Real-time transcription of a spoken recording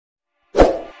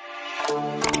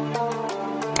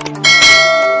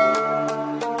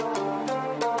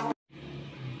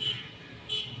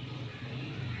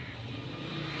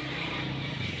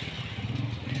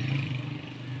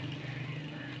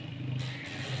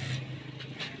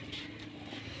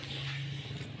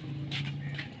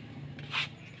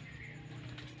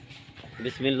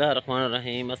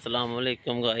बिस्मिल्लाहिर्रहमानिर्रहीम। अस्सलाम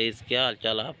वालेकुम गाइस, क्या हाल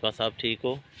चाल है आपका? सब ठीक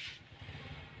हो?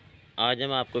 आज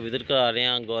हम आपको विजिट करा रहे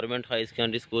हैं गवर्नमेंट हाई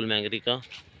सेकेंडरी स्कूल मैंगरी का।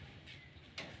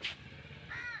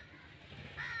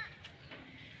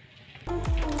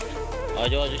 आ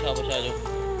जाओ शाबाश, आ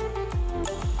जाओ।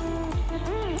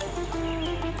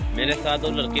 मेरे साथ दो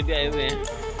लड़के भी आए हुए हैं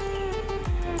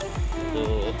तो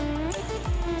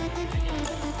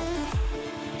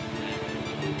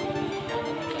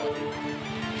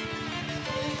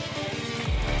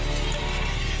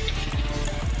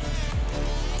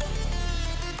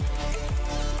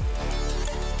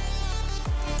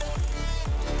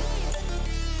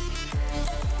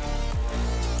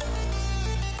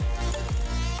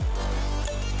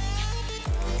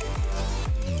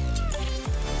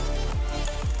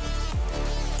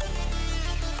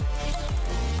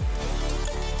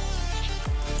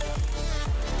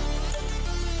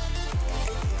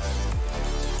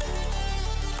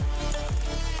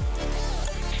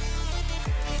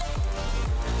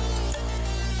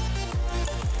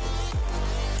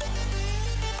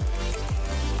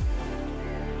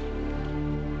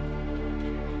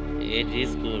ये जी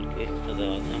स्कूल के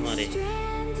आजाद हमारे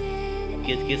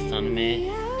किस सन में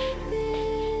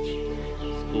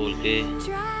स्कूल के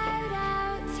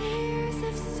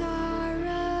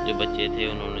जो बच्चे थे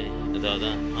उन्होंने ज़्यादा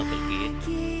हासिल किए,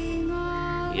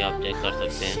 ये आप चेक कर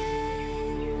सकते हैं।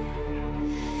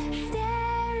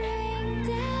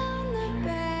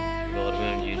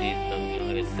 गवर्नमेंट जी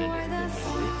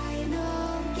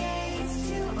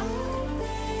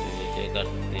चेक कर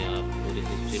सकते हैं आप, पूरी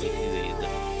हिस्ट्री लिखी हुई है इधर।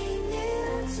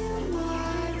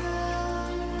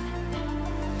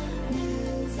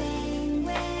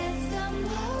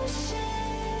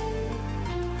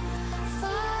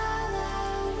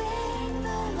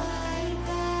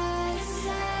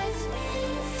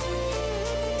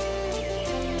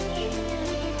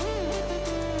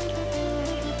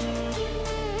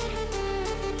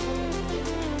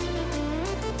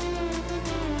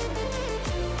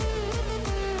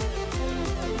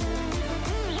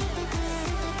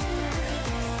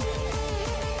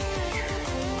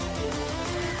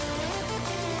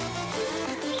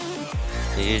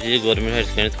 ये जी गवर्नमेंट हाई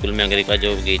सेकेंडरी स्कूल मैंगरी का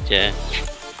जो बगीचा है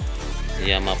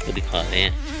ये हम आपको दिखा रहे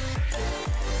हैं,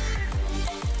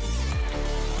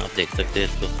 आप देख सकते हैं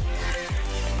इसको।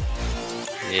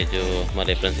 ये जो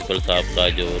हमारे प्रिंसिपल साहब का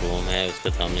जो रूम है उसके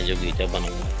सामने जो बगीचा बना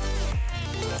हुआ है।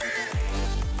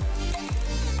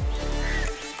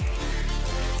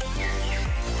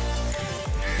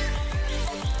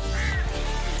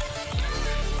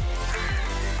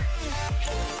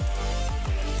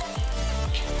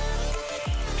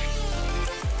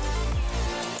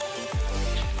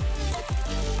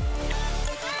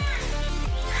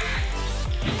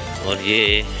 और ये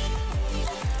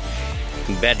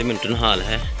बैडमिंटन हॉल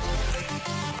है,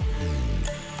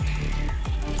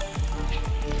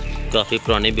 काफी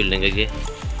पुरानी बिल्डिंग है ये।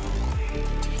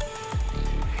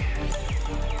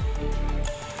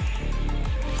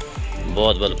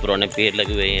 बहुत पुराने पेड़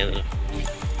लगे हुए हैं,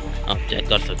 आप चेक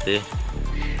कर सकते हो।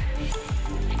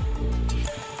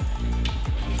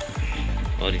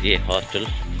 और ये हॉस्टल,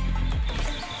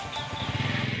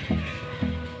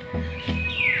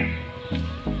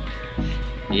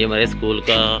 ये हमारे स्कूल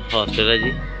का हॉस्टल है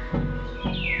जी।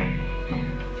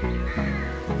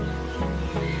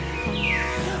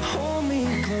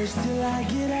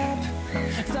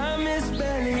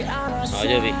 आ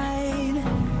जाओ भी।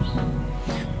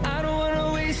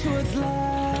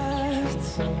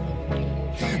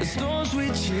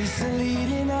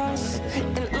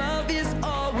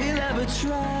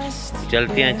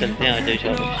 चलते हैं आ जाओ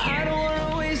शाबाश।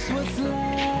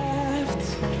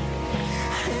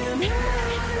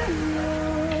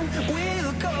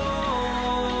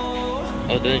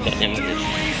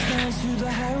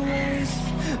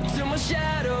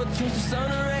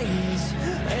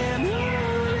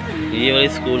 ये वाली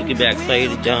स्कूल की बैक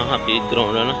साइड जहाँ पे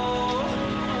ग्राउंड है ना,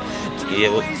 ये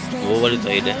वो वाली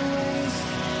साइड है।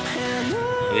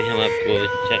 अभी हम आपको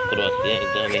चेक करवाते हैं,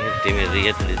 इधर हमें हिस्ट्री मिल रही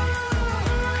है थोड़ी सी।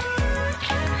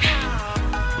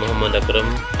 मोहम्मद अकरम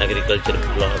एग्रीकल्चर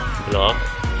ब्लॉक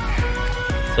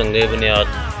संगे बुनियाद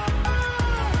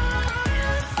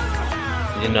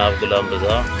जनाब गुलाम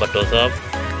रजा भट्टो साहब।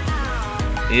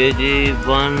 ये जी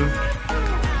 1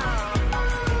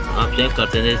 आप चेक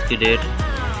करते हैं इसकी डेट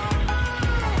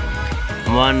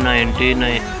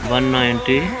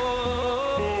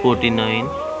 1949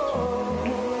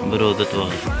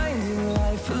 बरोदतवार।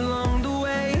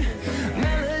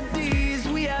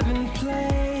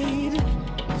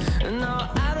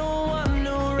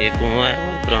 ये कुआं है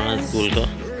पुराना स्कूल का,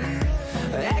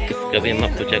 इसका भी हम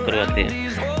आपको चेक करवाते हैं।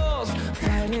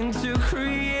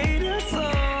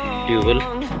 ट्यूबवेल।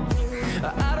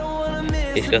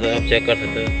 इसका तो आप चेक कर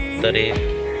सकते हो, तारीख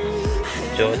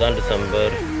 14 दिसंबर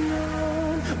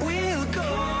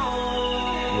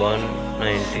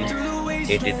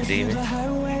 1983 में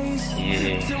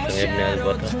ये समय बनाया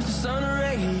हुआ था। तो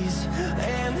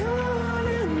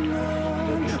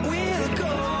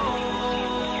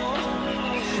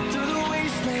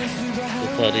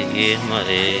सर ये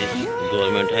हमारे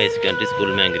गवर्नमेंट हाई सेकेंडरी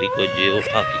स्कूल मैंगरी को जो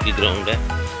हॉकी की ग्राउंड है,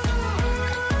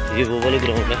 ये वो वाली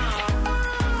ग्राउंड है।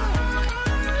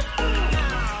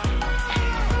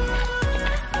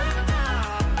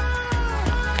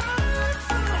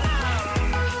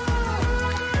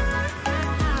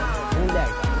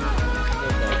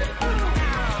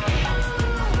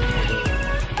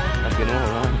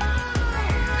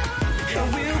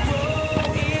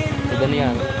 नहीं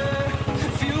आना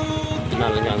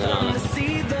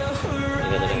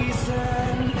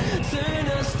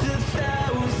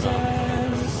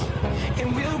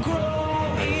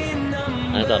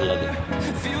डर लगे।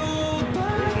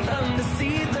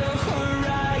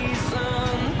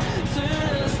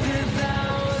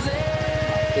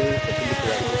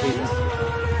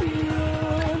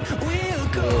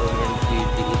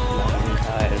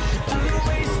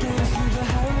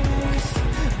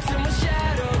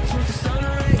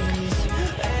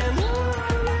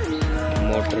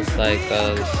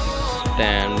 मोटरसाइकिल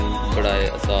स्टैंड बड़ाए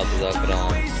असातिज़ा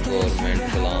कराम गवर्नमेंट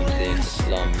कलाम देख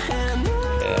इस्लामी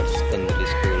हायर सेकेंडरी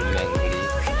स्कूल मैंगरी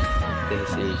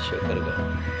तहसील शकरगढ़।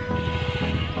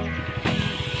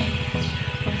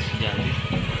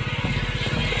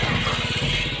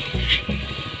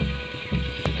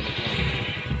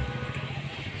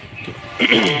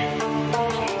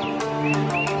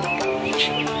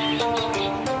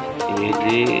 ये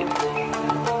जी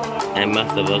MS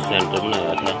सबर सेंटर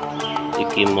बनाया था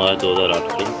 21 मार्च 2008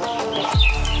 को।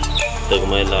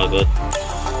 तगमा लागत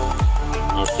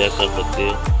आप चेक कर सकते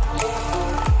हो।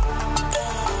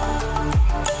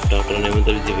 डॉक्टर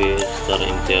नेमिंदर जवेद, सारा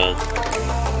इम्तियाज,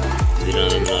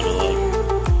 नारोवाल।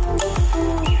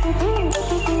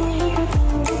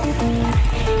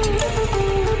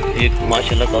 एक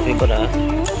माशाल्लाह काफी बड़ा है।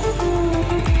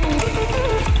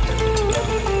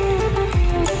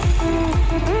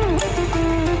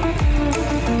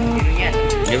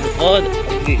 और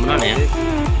बनाने हैं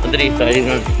अंदर ही साइड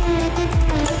बनाने।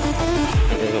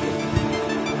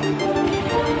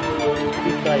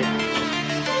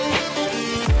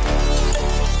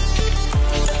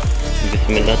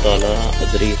 बिस्मिल्लाह ताला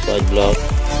अदरीफा block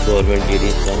government DD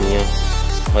Islamia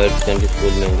higher secondary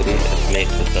school मैंगरी में एक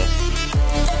था।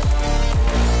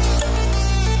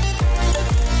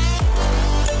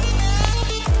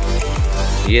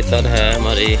 ये सर है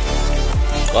हमारे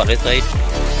कॉलेज साइड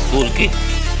स्कूल की,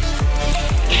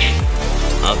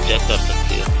 आप चेक कर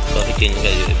सकते हो। काफी चेंज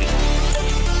है ये भी।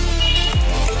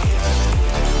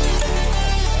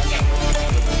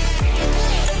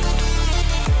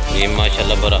 ये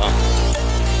माशाल्लाह बड़ा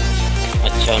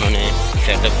अच्छा उन्होंने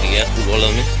सेटअप किया स्कूल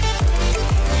वालों ने।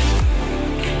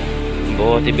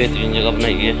 बहुत ही बेहतरीन जगह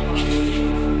बनाई है।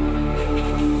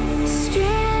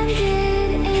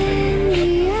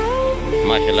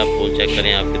 माशाल्लाह फूल चेक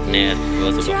करें आप कितने हैं।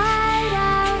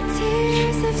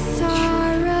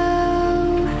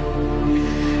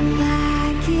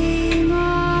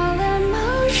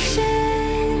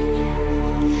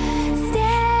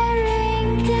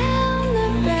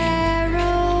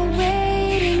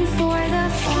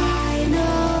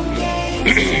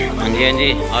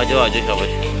 हाँ जी आ जाओ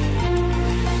शाबाश।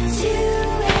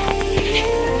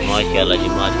 माशाल्लाह जी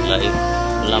माशाल्लाह।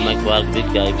 अल्लामा इकबाल की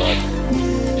क्या ही बात।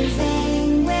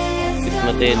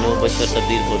 किस्मत नो बशर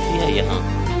तब्दील होती है यहाँ,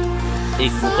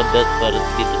 एक मुकद्दस फर्ज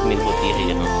की तकमील होती है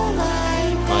यहाँ।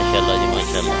 माशाल्लाह जी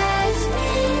माशाल्लाह।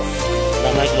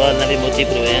 अल्लामा इकबाल ने भी मोती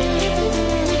पुरवे हैं।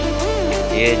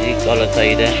 ये जी कॉलर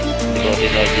साइड है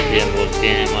जिसे हम बोलते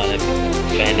हैं। हमारे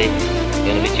पहले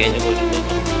भी चेंज हो चुका था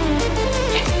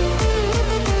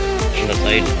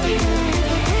साइड।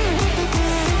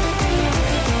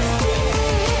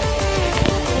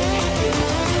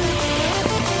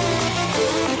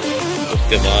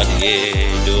 उसके बाद ये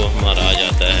जो हमारा आ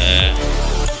जाता है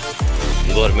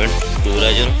गवर्नमेंट स्कूल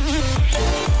है जो,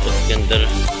 उसके अंदर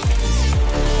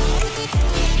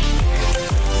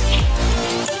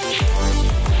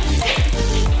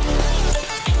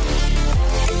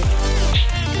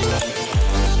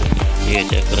ये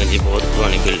चेक करें जी, बहुत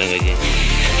पुरानी बिल्डिंग है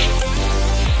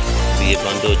ये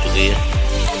बंद हो चुकी है।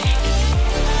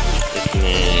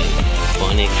 इसमें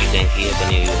पानी की टैंकी है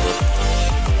बनी हुई ऊपर।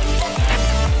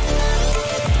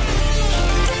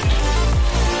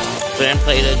 फ्रंट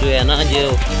साइड है जो है ना,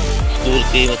 जो स्कूल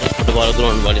की मतलब फुटबॉल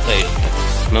ग्राउंड वाली साइड,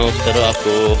 मैं उस तरह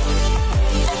आपको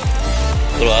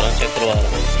करवा रहा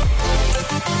हूँ।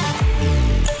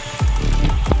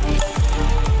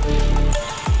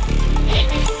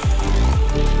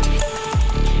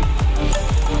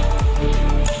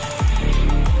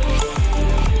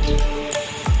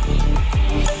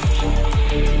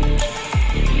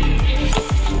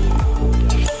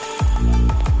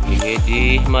 ये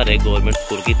जी हमारे गवर्नमेंट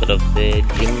स्कूल की तरफ से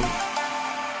जिम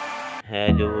है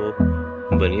जो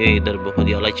बनी हुई इधर, बहुत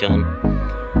ही आलीशान।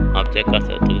 आप चेक कर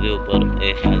सकते हो ऊपर ए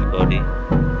health body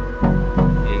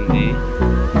in the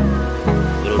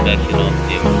protection of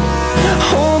gym.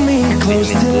 Hold me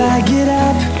close till I get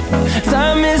up.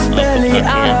 Time is barely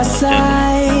on our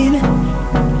side.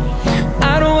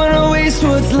 I don't wanna waste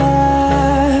what's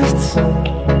left.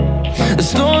 The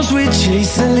storms we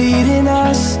chase are leading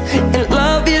us, and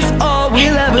love is all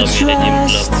we'll ever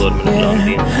trust.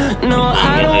 Yeah. No,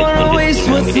 I don't wanna waste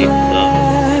what's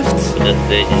left.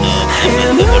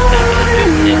 And on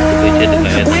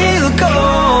we'll go,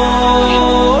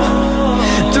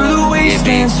 through the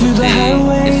wastelands, through the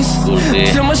highways,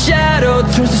 till my shadow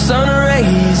turns to sun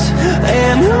rays.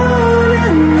 And on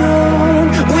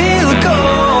we'll go,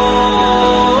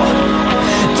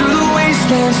 through the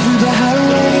wastelands, through the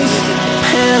highways,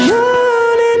 and on.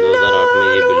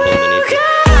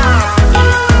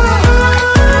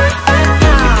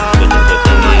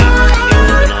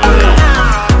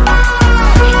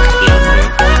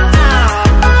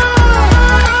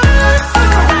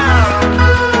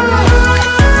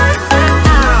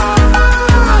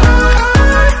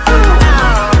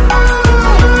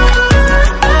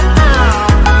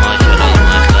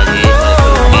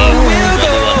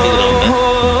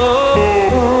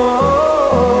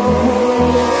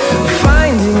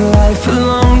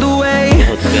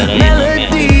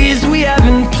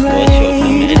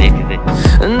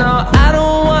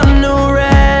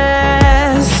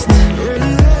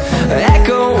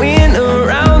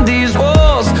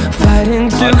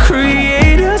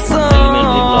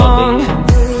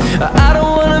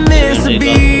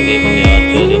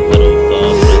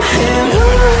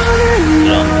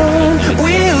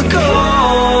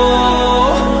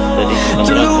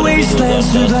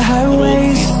 Through the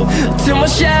highways, till my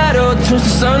shadow turns to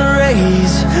sun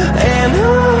rays. And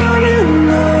on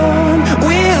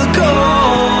we'll go,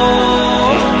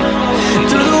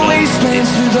 through the wastelands,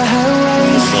 through the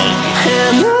highways,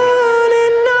 and on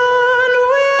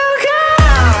we'll go.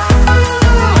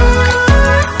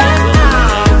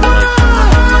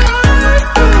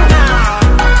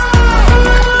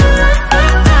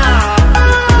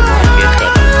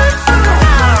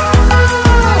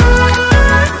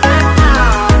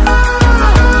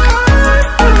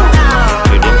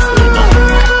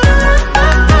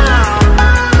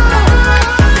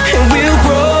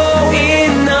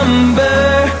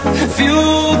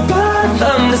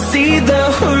 See the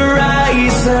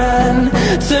horizon,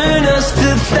 turn us to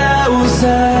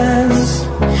thousands,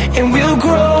 and we'll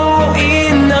grow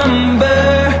in number,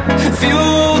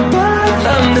 fueled by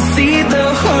them to see the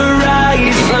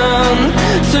horizon,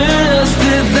 turn us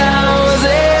to thousands,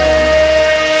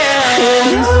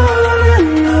 and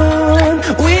on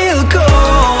we'll go,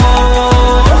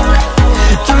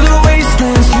 through the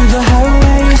wastelands, through the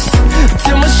highways,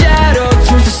 till my shadow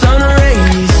turns to sun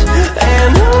rays,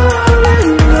 and on.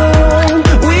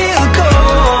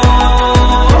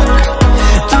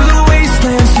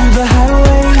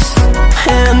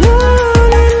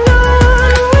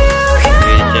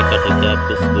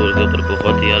 School के ऊपर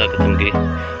बहुत ही अलग किस्म की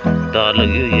तार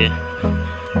लगी हुई है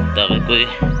ताकि कोई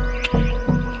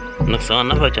नुकसान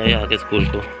ना पहुंचाए आगे स्कूल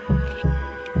को।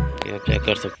 ये आप चेक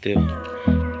कर सकते हो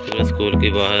पूरे स्कूल के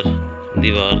बाहर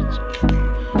दीवार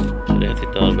पर ऐसी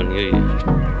तार बनी हुई है।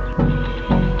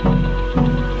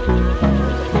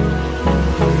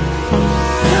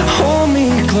 Hold me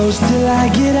close till I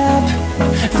get up.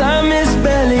 Time is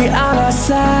barely on our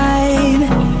side.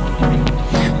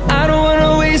 I don't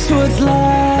wanna waste what's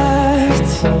left.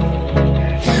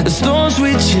 The storms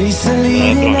we chase are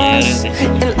leading us,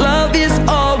 and love is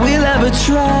all we'll ever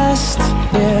trust.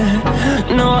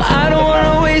 Yeah, no, I don't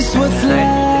wanna waste what's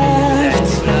left.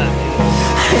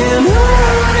 And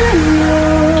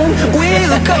on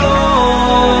we'll go.